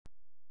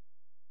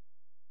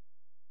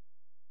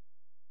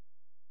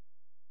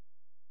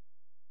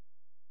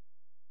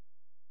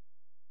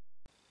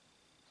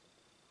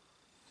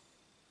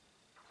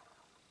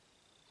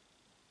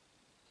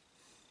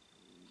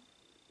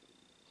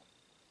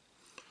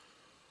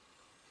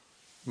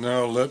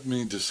Now let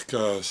me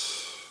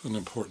discuss an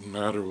important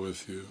matter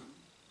with you.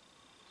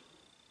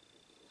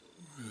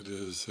 It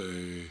is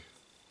a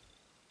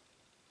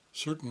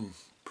certain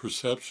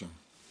perception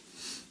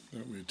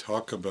that we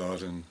talk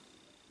about in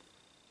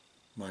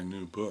my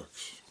new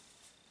books.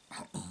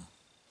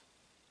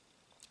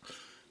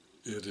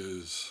 It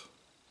is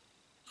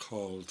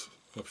called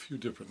a few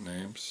different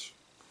names.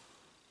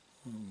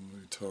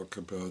 We talk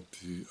about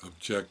the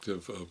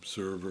objective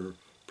observer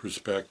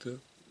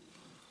perspective.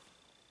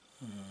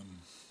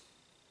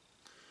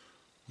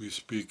 We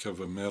speak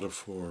of a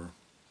metaphor,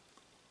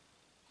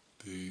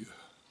 the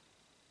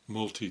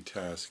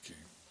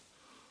multitasking,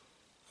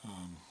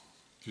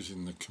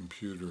 using the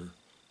computer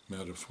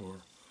metaphor,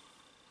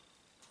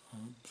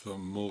 the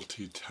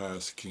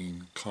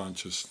multitasking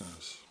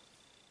consciousness.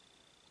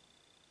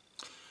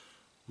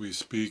 We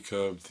speak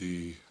of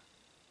the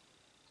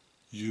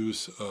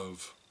use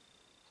of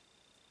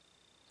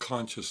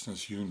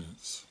consciousness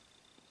units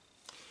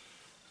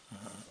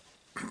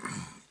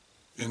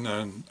in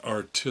an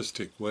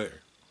artistic way.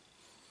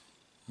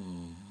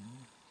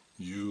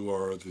 You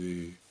are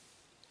the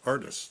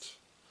artist.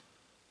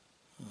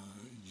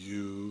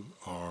 You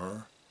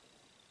are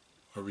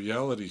a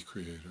reality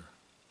creator.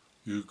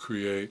 You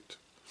create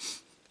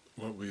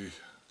what we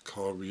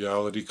call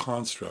reality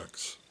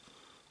constructs.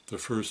 The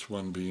first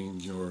one being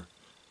your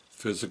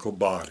physical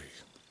body.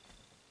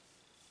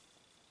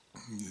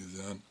 You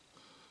then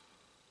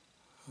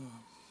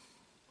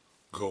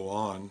go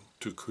on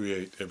to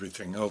create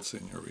everything else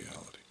in your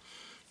reality,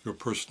 your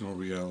personal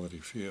reality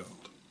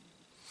field.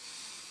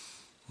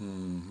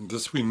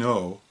 This we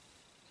know,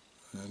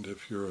 and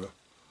if you're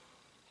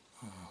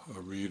a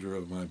reader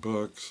of my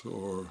books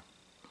or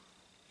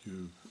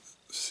you've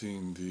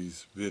seen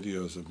these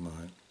videos of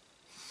mine,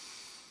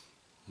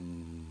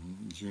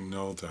 you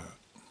know that.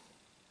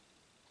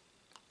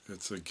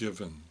 It's a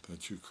given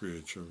that you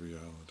create your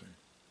reality.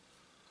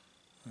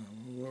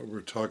 What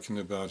we're talking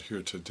about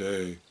here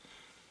today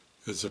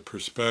is a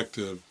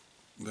perspective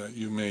that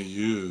you may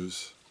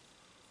use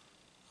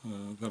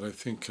that I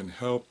think can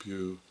help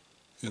you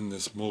in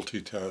this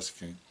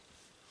multitasking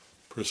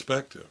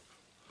perspective.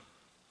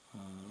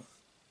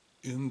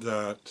 In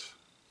that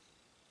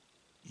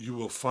you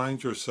will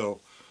find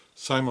yourself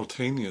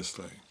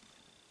simultaneously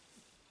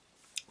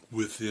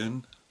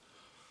within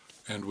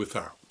and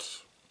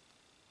without.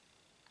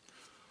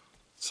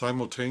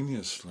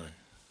 Simultaneously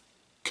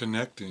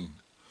connecting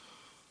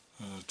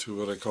to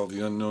what I call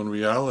the unknown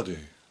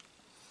reality,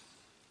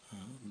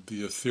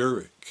 the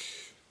etheric,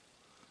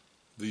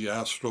 the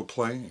astral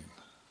plane,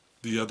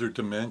 the other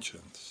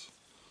dimensions,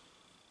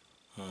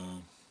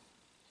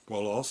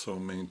 while also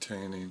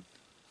maintaining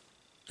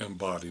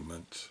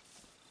embodiment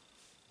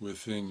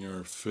within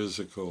your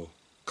physical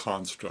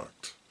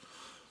construct.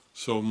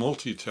 So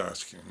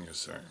multitasking, you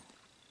say.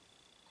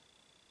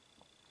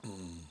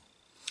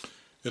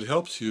 It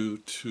helps you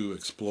to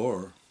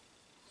explore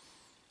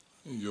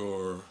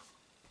your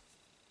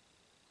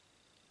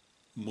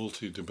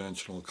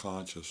multidimensional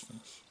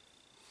consciousness.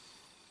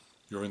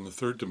 You're in the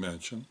third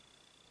dimension.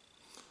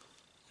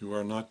 You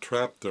are not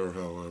trapped there,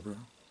 however.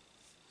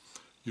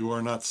 You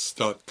are not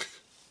stuck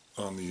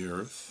on the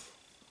earth.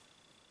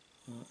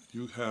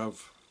 You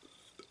have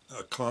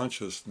a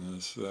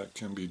consciousness that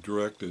can be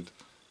directed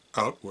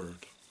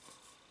outward,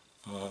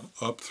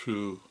 up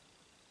through,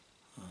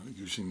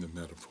 using the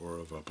metaphor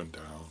of up and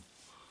down,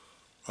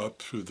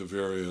 up through the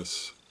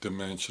various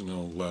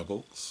dimensional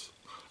levels,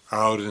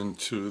 out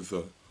into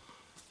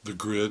the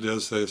grid,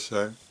 as they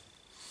say,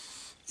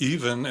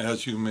 even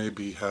as you may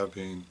be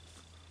having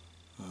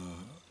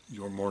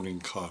your morning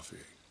coffee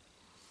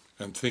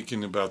and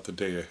thinking about the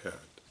day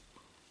ahead.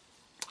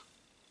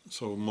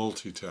 So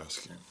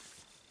multitasking.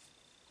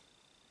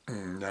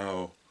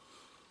 Now,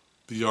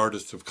 the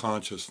artist of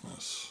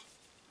consciousness,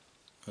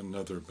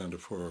 another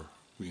metaphor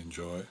we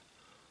enjoy,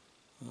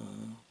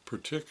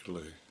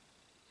 particularly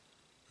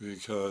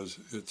because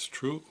it's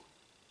true.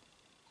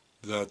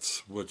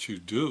 That's what you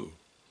do.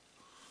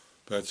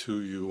 That's who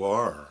you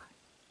are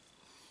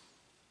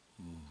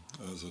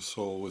as a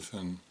soul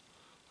within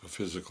a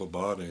physical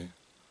body.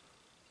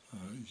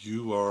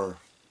 You are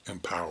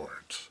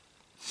empowered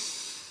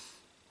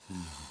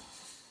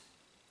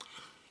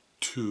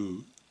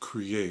to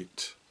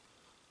create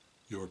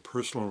your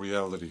personal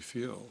reality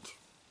field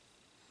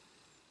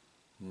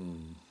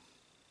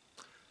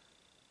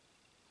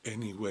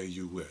any way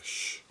you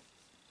wish.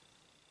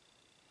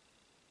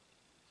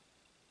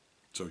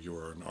 So you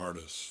are an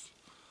artist.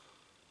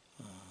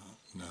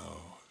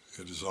 Now,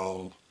 it is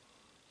all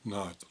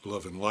not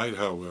love and light,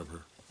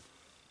 however,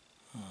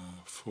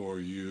 for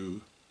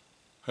you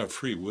have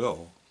free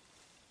will.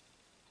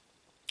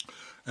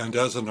 And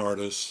as an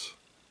artist,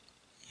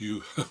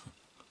 you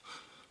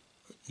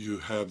you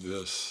have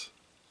this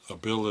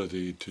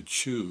ability to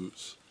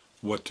choose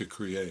what to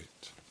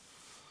create.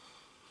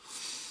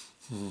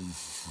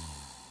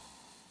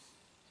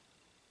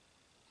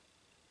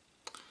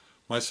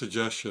 My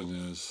suggestion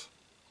is,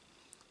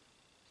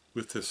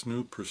 with this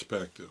new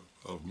perspective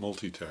of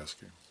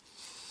multitasking,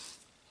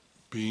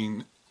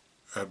 being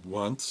at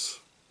once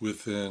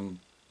within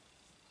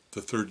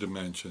the third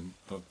dimension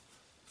of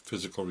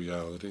physical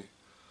reality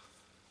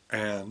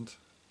and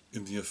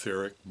in the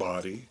etheric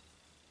body,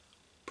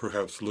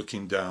 perhaps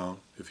looking down,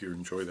 if you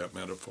enjoy that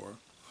metaphor,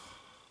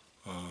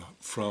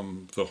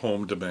 from the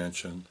home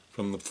dimension,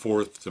 from the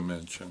fourth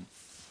dimension,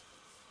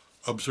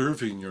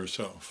 observing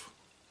yourself.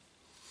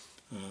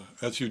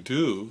 As you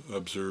do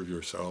observe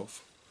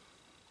yourself,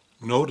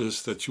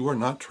 notice that you are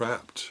not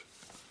trapped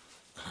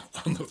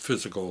on the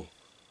physical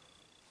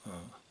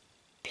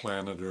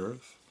planet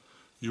Earth.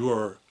 You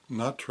are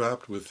not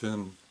trapped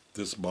within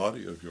this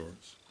body of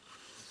yours.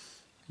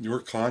 Your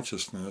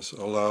consciousness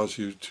allows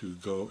you to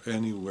go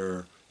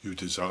anywhere you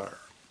desire.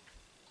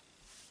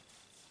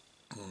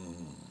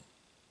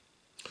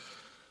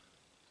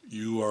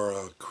 You are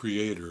a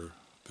creator,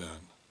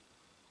 then,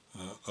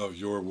 of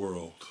your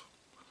world,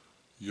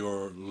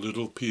 your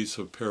little piece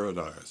of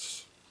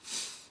paradise,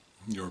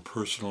 your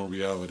personal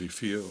reality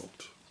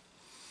field.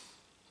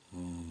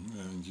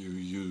 And you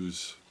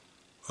use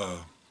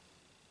a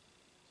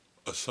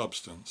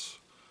substance,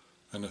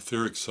 an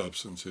etheric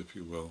substance, if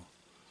you will,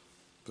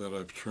 that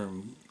I've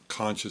termed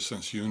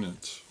consciousness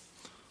units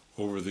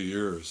over the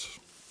years.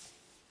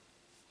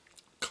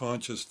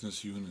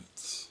 Consciousness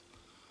units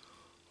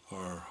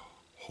are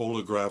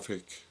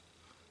holographic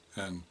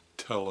and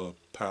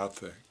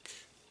telepathic.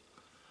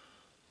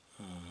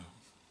 I'm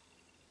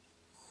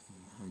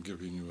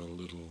giving you a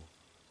little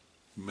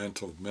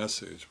mental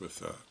message with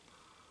that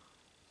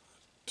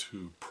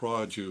to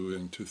prod you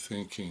into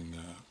thinking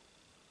that,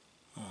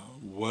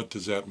 what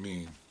does that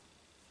mean?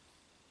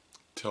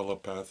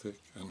 Telepathic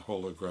and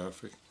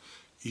holographic.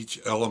 Each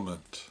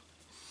element,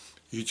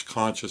 each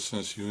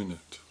consciousness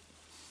unit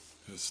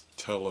is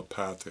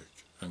telepathic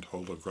and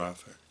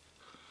holographic.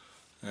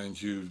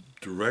 And you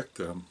direct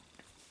them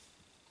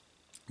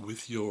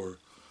with your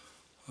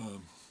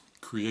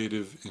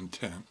creative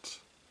intent,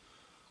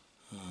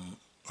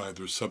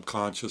 either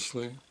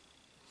subconsciously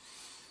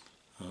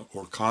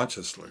or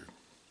consciously,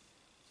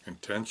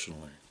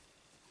 intentionally,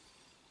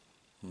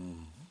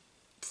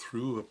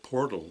 through a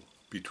portal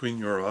between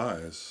your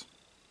eyes,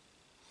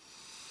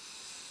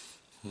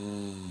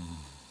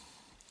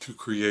 to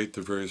create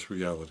the various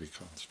reality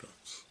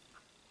constructs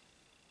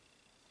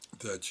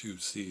that you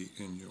see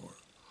in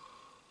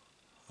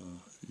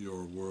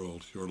your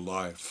world, your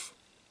life.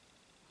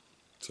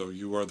 So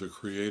you are the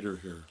creator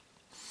here.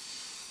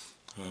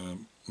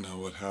 Now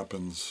what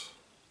happens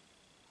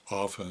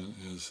often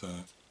is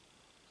that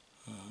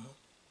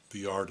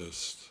the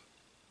artist,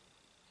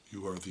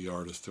 you are the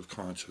artist of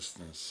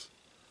consciousness.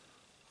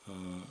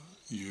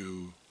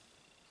 You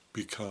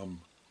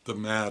become the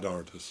mad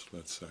artist,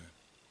 let's say,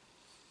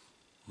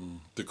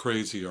 the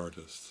crazy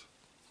artist,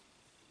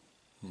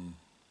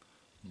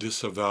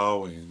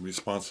 disavowing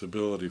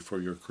responsibility for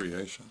your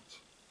creations.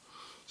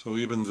 So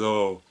even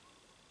though,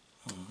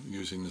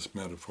 using this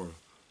metaphor,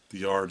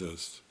 the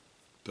artist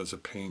does a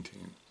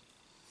painting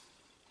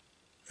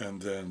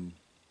and then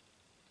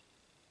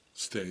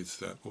states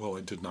that, well,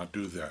 I did not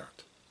do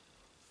that,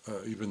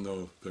 even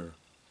though their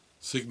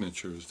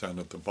signature is down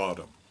at the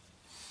bottom,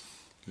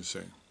 you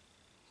see.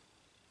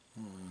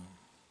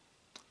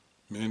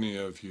 Many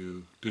of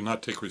you do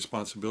not take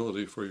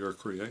responsibility for your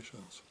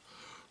creations,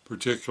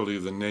 particularly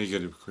the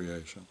negative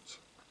creations.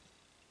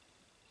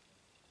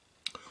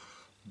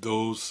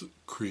 Those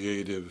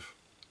creative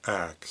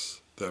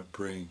acts that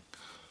bring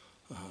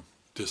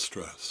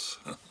distress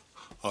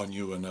on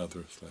you and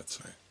others, let's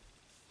say.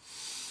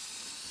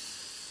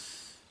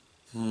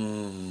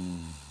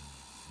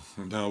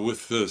 Now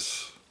with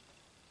this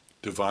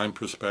divine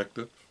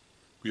perspective,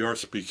 we are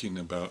speaking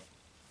about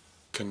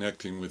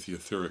connecting with the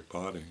etheric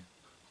body,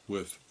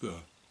 with the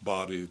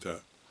body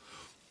that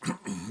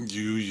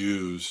you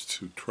use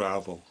to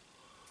travel,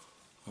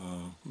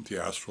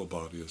 the astral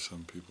body as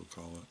some people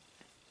call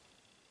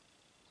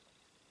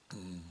it.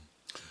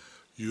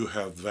 You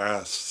have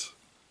vast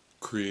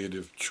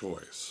creative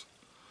choice,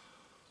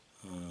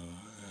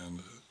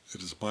 and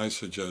it is my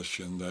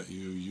suggestion that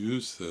you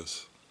use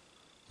this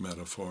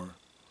metaphor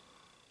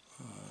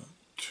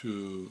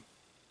to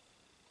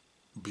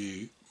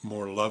be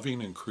more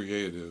loving and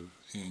creative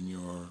in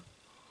your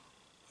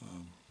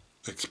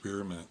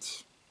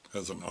experiments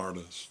as an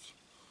artist,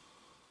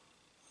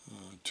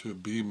 to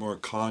be more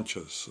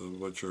conscious of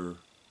what you're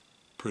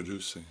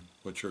producing,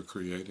 what you're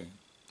creating,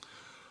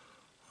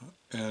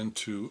 and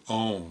to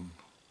own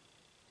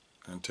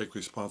and take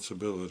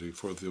responsibility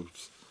for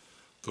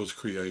those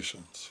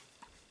creations.